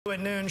At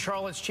noon,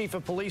 Charlotte's chief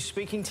of police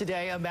speaking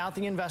today about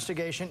the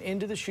investigation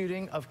into the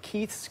shooting of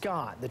Keith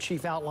Scott. The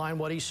chief outlined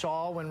what he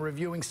saw when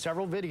reviewing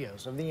several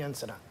videos of the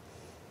incident.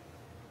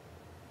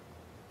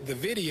 The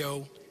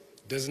video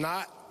does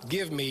not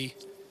give me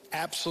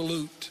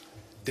absolute,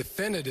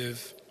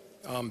 definitive,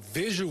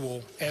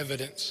 visual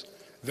evidence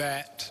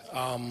that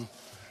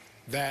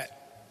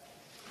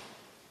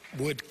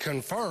would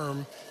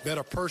confirm that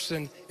a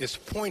person is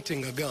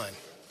pointing a gun.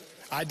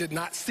 I did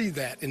not see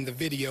that in the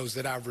videos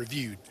that I've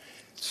reviewed.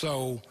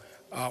 So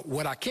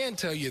what I can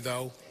tell you,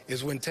 though,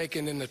 is when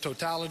taken in the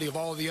totality of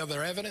all the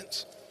other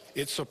evidence,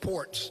 it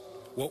supports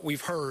what we've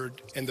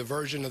heard in the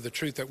version of the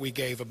truth that we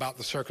gave about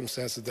the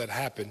circumstances that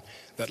happened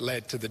that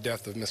led to the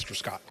death of Mr.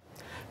 Scott.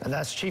 And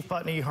that's Chief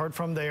Putney heard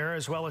from there,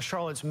 as well as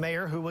Charlotte's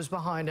mayor, who was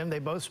behind him. They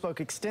both spoke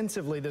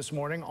extensively this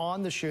morning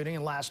on the shooting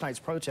and last night's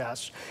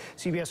protests.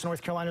 CBS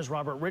North Carolina's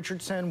Robert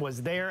Richardson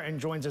was there and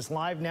joins us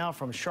live now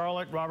from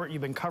Charlotte. Robert,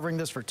 you've been covering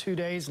this for 2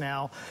 days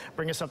now.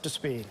 Bring us up to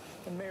speed.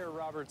 And Mayor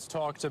Roberts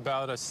talked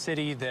about a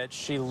city that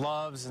she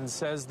loves and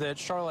says that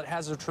Charlotte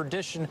has a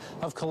tradition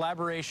of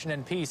collaboration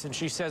and peace. And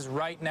she says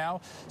right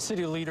now,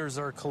 city leaders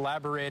are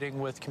collaborating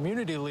with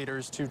community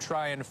leaders to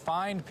try and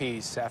find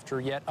peace after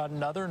yet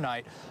another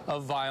night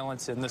of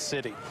violence in the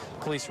city.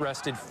 Police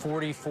arrested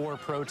 44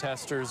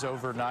 protesters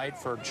overnight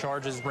for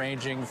charges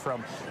ranging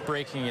from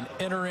breaking and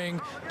entering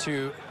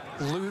to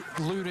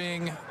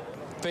looting,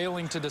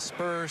 failing to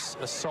disperse,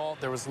 assault.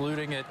 There was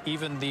looting at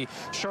even the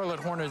Charlotte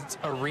Hornets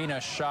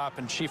Arena shop,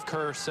 and Chief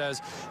Kerr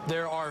says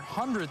there are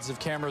hundreds of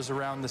cameras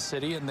around the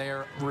city and they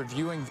are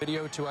reviewing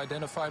video to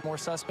identify more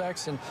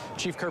suspects, and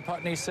Chief Kerr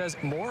Putney says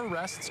more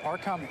arrests are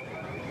coming.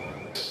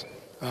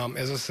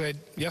 As I said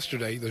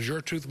yesterday, there's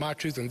your truth, my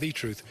truth, and the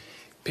truth.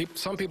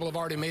 Some people have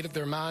already made up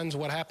their minds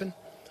what happened.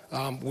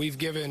 We've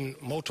given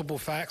multiple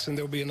facts, and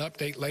there'll be an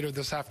update later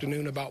this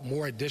afternoon about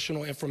more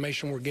additional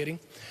information we're getting.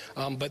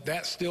 But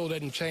that still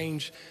doesn't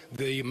change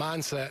the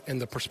mindset and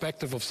the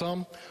perspective of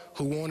some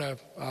who want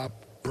to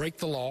break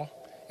the law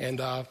and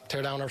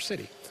tear down our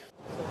city.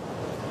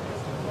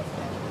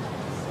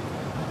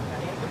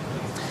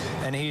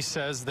 And he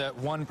says that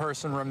one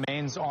person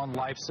remains on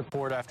life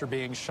support after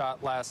being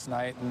shot last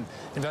night. And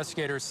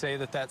investigators say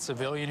that that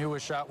civilian who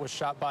was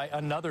shot by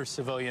another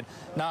civilian,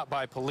 not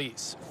by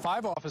police.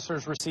 5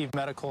 officers received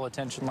medical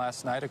attention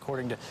last night,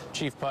 according to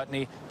Chief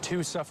Putney.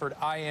 2 suffered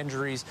eye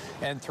injuries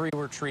and 3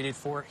 were treated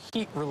for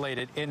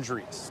heat-related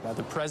injuries. Now,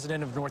 the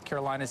president of North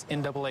Carolina's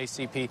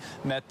NAACP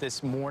met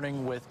this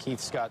morning with Keith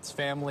Scott's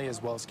family,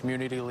 as well as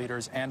community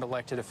leaders and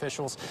elected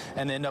officials.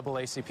 And the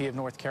NAACP of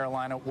North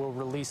Carolina will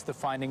release the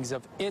findings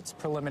of its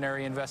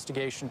preliminary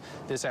investigation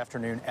this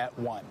afternoon at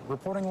 1.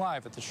 Reporting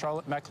live at the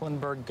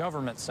Charlotte-Mecklenburg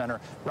Government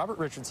Center, Robert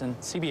Richardson,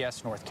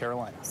 CBS North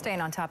Carolina.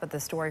 Staying on top of the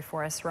story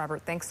for us,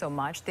 Robert, thanks so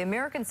much. The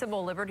American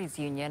Civil Liberties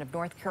Union of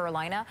North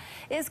Carolina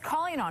is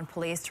calling on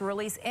police to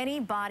release any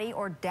body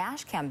or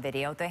dash cam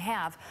video they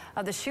have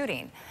of the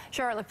shooting.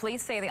 Charlotte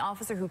police say the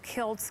officer who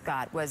killed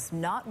Scott was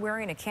not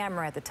wearing a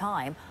camera at the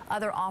time.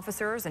 Other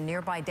officers and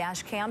nearby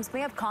dash cams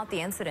may have caught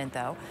the incident,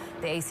 though.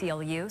 The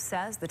ACLU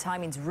says the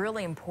timing's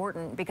really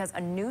important because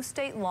a new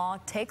state law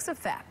takes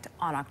effect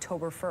on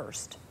October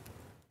 1st.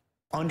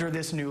 Under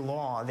this new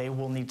law, they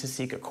will need to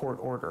seek a court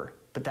order,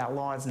 but that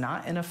law is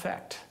not in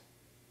effect.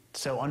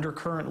 So under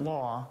current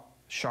law,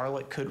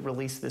 Charlotte could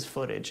release this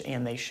footage,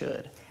 and they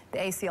should. The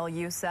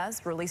ACLU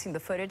says releasing the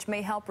footage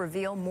may help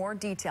reveal more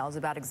details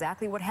about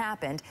exactly what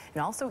happened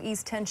and also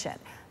ease tension.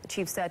 The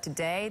chief said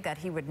today that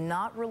he would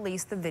not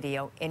release the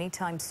video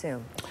anytime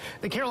soon.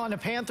 The Carolina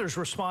Panthers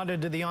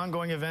responded to the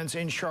ongoing events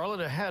in Charlotte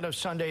ahead of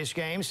Sunday's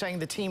game, saying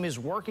the team is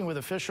working with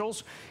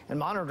officials and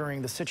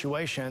monitoring the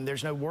situation.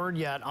 There's no word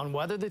yet on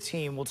whether the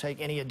team will take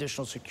any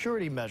additional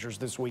security measures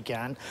this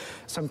weekend.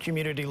 Some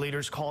community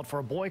leaders called for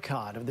a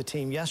boycott of the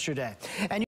team yesterday. And